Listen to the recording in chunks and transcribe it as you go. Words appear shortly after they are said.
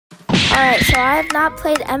Alright, so I have not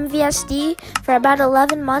played MVSD for about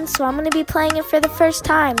 11 months, so I'm going to be playing it for the first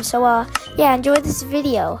time. So, yeah, enjoy this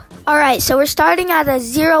video. Alright, so we're starting at a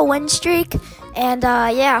 0 win streak. And,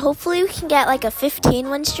 yeah, hopefully we can get like a 15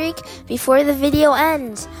 win streak before the video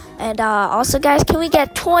ends. And, also, guys, can we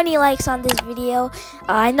get 20 likes on this video?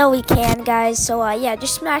 I know we can, guys. So, yeah,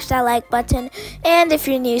 just smash that like button. And if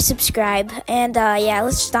you're new, subscribe. And, yeah,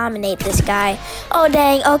 let's dominate this guy. Oh,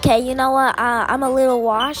 dang. Okay, you know what? I'm a little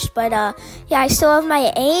washed. But, yeah, I still have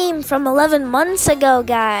my aim from 11 months ago,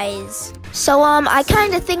 guys. So, I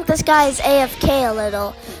kind of think this guy is AFK a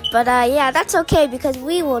little. But, yeah, that's okay because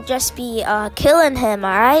we will just be, killing him,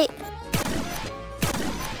 alright?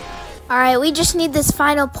 Alright, we just need this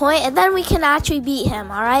final point, and then we can actually beat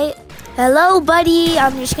him, alright? Hello, buddy.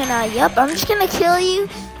 I'm just gonna kill you.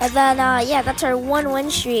 And then, yeah, that's our 1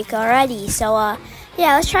 win streak already. So,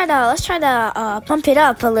 yeah, let's try to pump it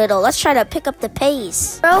up a little. Let's try to pick up the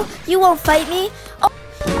pace. Bro, you won't fight me? Oh.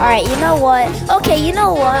 Alright, you know what? Okay, you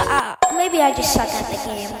know what? Maybe I just suck at the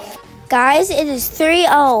game. Guys, it is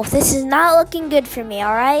 3-0. This is not looking good for me,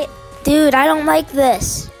 alright? Dude, I don't like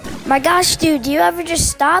this. My gosh, dude, do you ever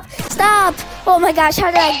just stop? Stop! Oh my gosh,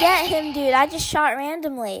 how did I get him, dude? I just shot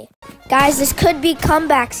randomly. Guys, this could be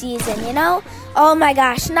comeback season, you know? Oh my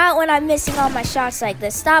gosh, not when I'm missing all my shots like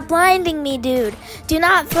this. Stop blinding me, dude. Do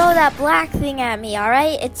not throw that black thing at me,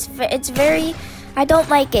 alright? It's very... I don't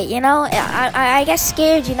like it, you know? I get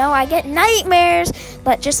scared, you know? I get nightmares.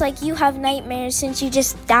 But just like you have nightmares since you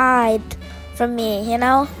just died from me, you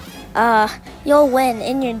know? You'll win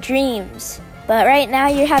in your dreams. But right now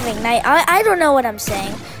you're having I don't know what I'm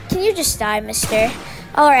saying. Can you just die, mister?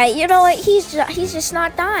 Alright, you know what? He's just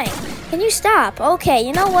not dying. Can you stop? Okay,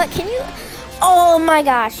 you know what? Can you... Oh my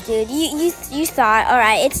gosh, dude. You thought.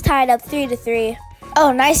 Alright, it's tied up 3-3.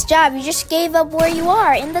 Oh, nice job. You just gave up where you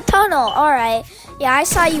are in the tunnel. Alright. Yeah, I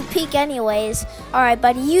saw you peek anyways. Alright,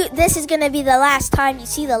 buddy. This is gonna be the last time you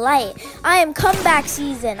see the light. I am comeback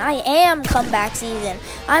season. I am comeback season.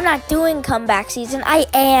 I'm not doing comeback season. I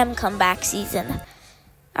am comeback season.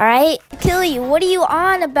 Alright? Kill you. What are you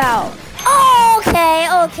on about? Oh, okay.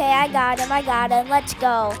 I got him. Let's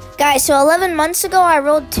go. Guys, so 11 months ago, I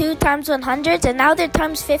rolled 2 times 100s, and now they're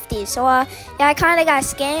times 50. So, yeah, I kind of got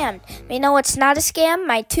scammed. But you know what's not a scam?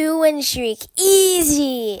 My 2 win streak.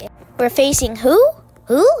 Easy. We're facing who?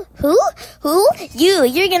 Who? You.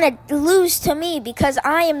 You're gonna lose to me because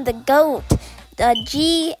I am the GOAT.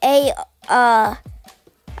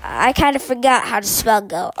 I kind of forgot how to spell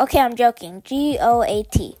GOAT. Okay, I'm joking.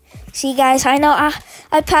 GOAT. See, guys, I know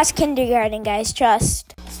I passed kindergarten, guys.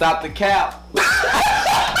 Trust. Stop the cap.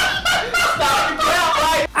 Stop the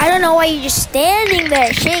cap. I don't know why you're just standing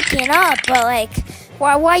there shaking up, but, like,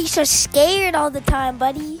 why are you so scared all the time,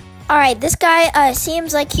 buddy? Alright, this guy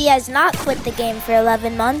seems like he has not quit the game for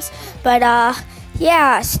 11 months, but,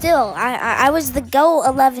 yeah, still, I was the GOAT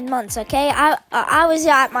 11 months, okay? I was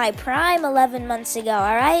at my prime 11 months ago,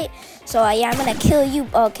 alright? So, yeah, I'm gonna kill you.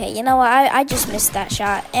 Okay, you know what? I just missed that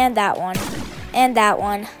shot. And that one. And that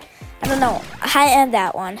one. I don't know. And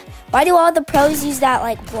that one. Why do all the pros use that,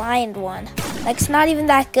 like, blind one? Like, it's not even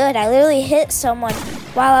that good. I literally hit someone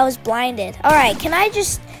while I was blinded. Alright, can I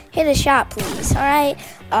just hit a shot, please? Alright?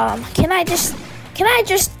 Can I just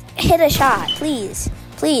hit a shot, please?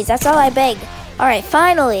 Please, that's all I beg. Alright,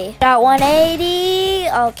 finally. Shot 180.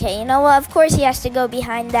 Okay, you know what? Of course he has to go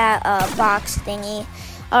behind that box thingy.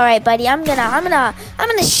 Alright, buddy, I'm gonna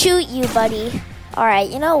shoot you, buddy. Alright,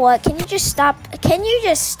 you know what? Can you just stop?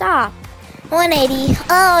 180.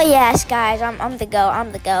 Oh yes, guys, I'm the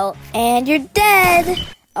GOAT. And you're dead.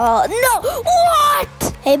 Oh no!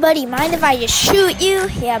 What? Hey buddy, mind if I just shoot you?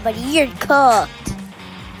 Yeah, buddy, you're cooked.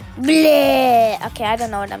 Bleh. Okay, I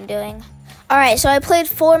don't know what I'm doing. Alright, so I played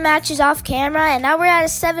 4 matches off camera, and now we're at a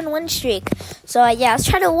 7 win streak. So, yeah, let's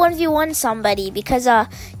try to 1v1 somebody, because, yeah,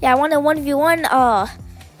 I want to 1v1,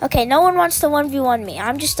 okay, no one wants to 1v1 me.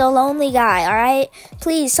 I'm just a lonely guy, alright?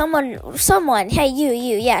 Please, someone, hey, you,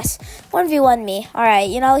 yes, 1v1 me. Alright,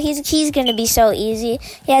 you know, he's gonna be so easy.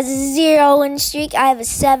 He has a 0 win streak, I have a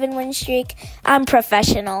 7 win streak. I'm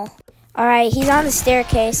professional. Alright, he's on the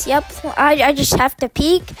staircase. Yep, I just have to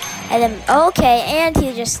peek, and then, okay, and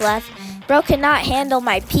he just left. Bro cannot handle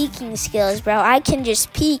my peeking skills, bro. I can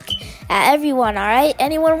just peek at everyone, alright?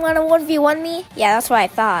 Anyone want to 1v1 me? Yeah, that's what I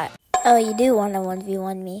thought. Oh, you do want to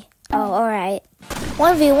 1v1 me. Oh, alright.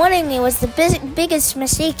 1v1ing me was the biggest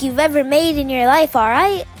mistake you've ever made in your life,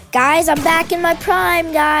 alright? Guys, I'm back in my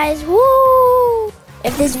prime, guys. Woo!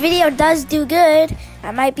 If this video does do good,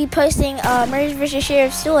 I might be posting Murders vs.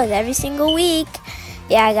 Sheriff Duels every single week.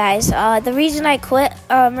 Yeah, guys, the reason I quit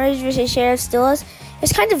Murders vs. Sheriff Duels,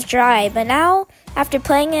 it's kind of dry, but now, after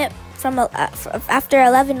playing it after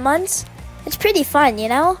 11 months. It's pretty fun, you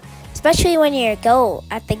know? Especially when you're a GOAT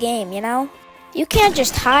at the game, you know? You can't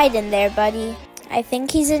just hide in there, buddy. I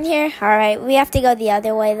think he's in here. Alright, we have to go the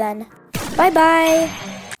other way then. Bye-bye.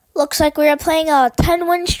 Looks like we are playing a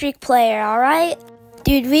 10-win streak player, alright?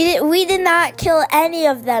 Dude, we did not kill any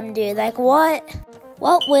of them, dude. Like, what?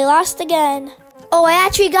 Well, we lost again. Oh, I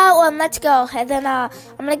actually got one. Let's go. And then I'm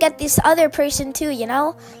gonna get this other person too, you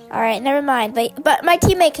know? Alright, never mind. But my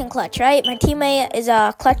teammate can clutch, right? My teammate is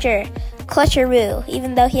a clutcheroo,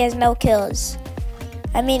 even though he has no kills.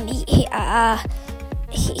 I mean, he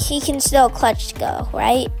can still clutch go,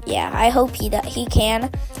 right? Yeah, I hope he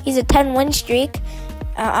can. He's a 10-win streak.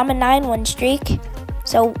 I'm a 9-win streak.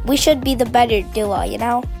 So we should be the better duo, you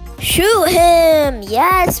know? Shoot him!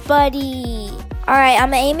 Yes, buddy! Alright,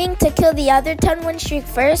 I'm aiming to kill the other 10-win streak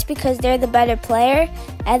first because they're the better player.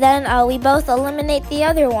 And then we both eliminate the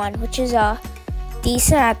other one, which is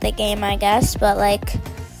decent at the game, I guess. But like,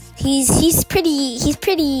 he's pretty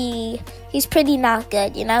not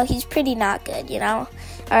good, you know? He's pretty not good, you know?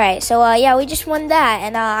 Alright, so yeah, we just won that.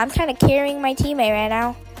 And I'm kind of carrying my teammate right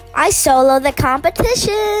now. I solo the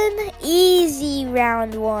competition. Easy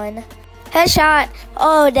round 1. Headshot.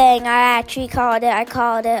 Oh, dang. I actually called it. I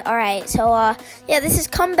called it. Alright, so, yeah, this is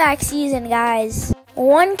comeback season, guys.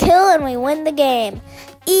 1 kill and we win the game.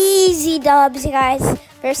 Easy dubs, guys.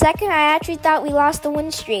 For a second, I actually thought we lost the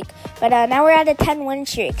win streak. But now we're at a 10-win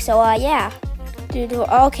streak. So, yeah. Dude,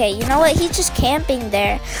 okay, you know what? He's just camping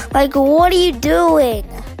there. Like, what are you doing?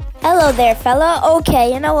 Hello there, fella.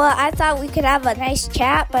 Okay, you know what? I thought we could have a nice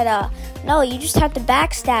chat, but no, you just have to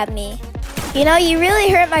backstab me. You know, you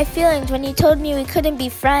really hurt my feelings when you told me we couldn't be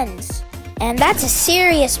friends. And that's a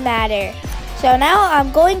serious matter. So now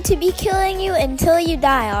I'm going to be killing you until you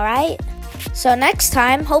die, alright? So next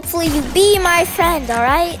time, hopefully you be my friend,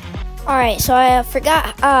 alright? Alright, so I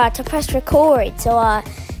forgot to press record. So,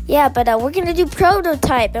 yeah, but we're going to do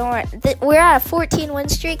prototype, and we're at a 14-win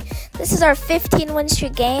streak. This is our 15-win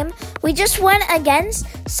streak game. We just went against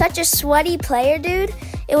such a sweaty player, dude.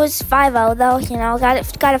 It was 5-0, though, you know. Got a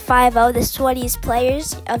 5-0, the sweatiest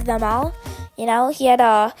players of them all. You know, he had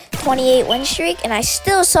a 28-win streak, and I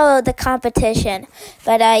still soloed the competition.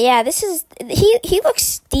 But, yeah, he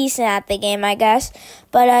looks decent at the game, I guess.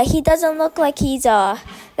 But he doesn't look like he's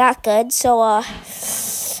that good. So,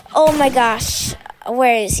 oh, my gosh.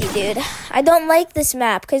 Where is he, dude? I don't like this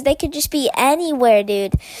map because they could just be anywhere,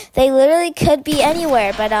 dude. They literally could be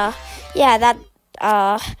anywhere. But yeah,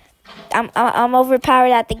 I'm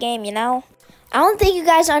overpowered at the game, you know. I don't think you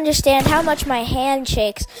guys understand how much my hand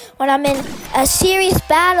shakes when I'm in a serious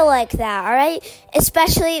battle like that. All right,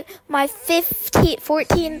 especially my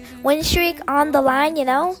 14 win streak on the line, you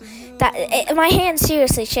know. My hands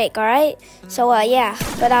seriously shake, alright? So, yeah.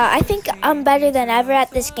 But I think I'm better than ever at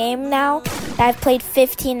this game now that I've played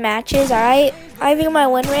 15 matches, alright? I think my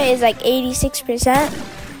win rate is like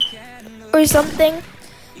 86% or something.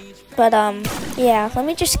 But, yeah. Let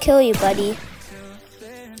me just kill you, buddy.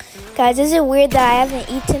 Guys, is it weird that I haven't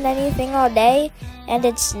eaten anything all day? And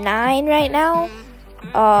it's 9 right now?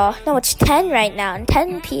 No, it's 10 right now. And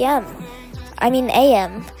 10 p.m. I mean,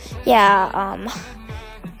 a.m. Yeah,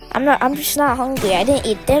 I'm just not hungry. I didn't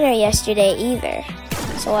eat dinner yesterday either.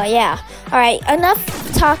 So, yeah. Alright, enough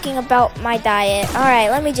talking about my diet. Alright,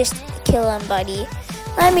 let me just kill him, buddy.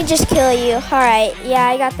 Let me just kill you. Alright, yeah,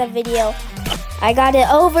 I got the video. I got it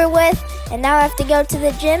over with. And now I have to go to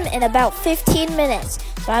the gym in about 15 minutes.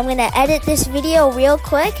 So I'm going to edit this video real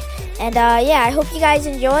quick. And, yeah, I hope you guys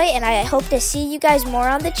enjoy. And I hope to see you guys more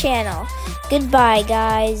on the channel. Goodbye,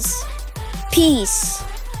 guys. Peace.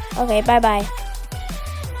 Okay, bye-bye.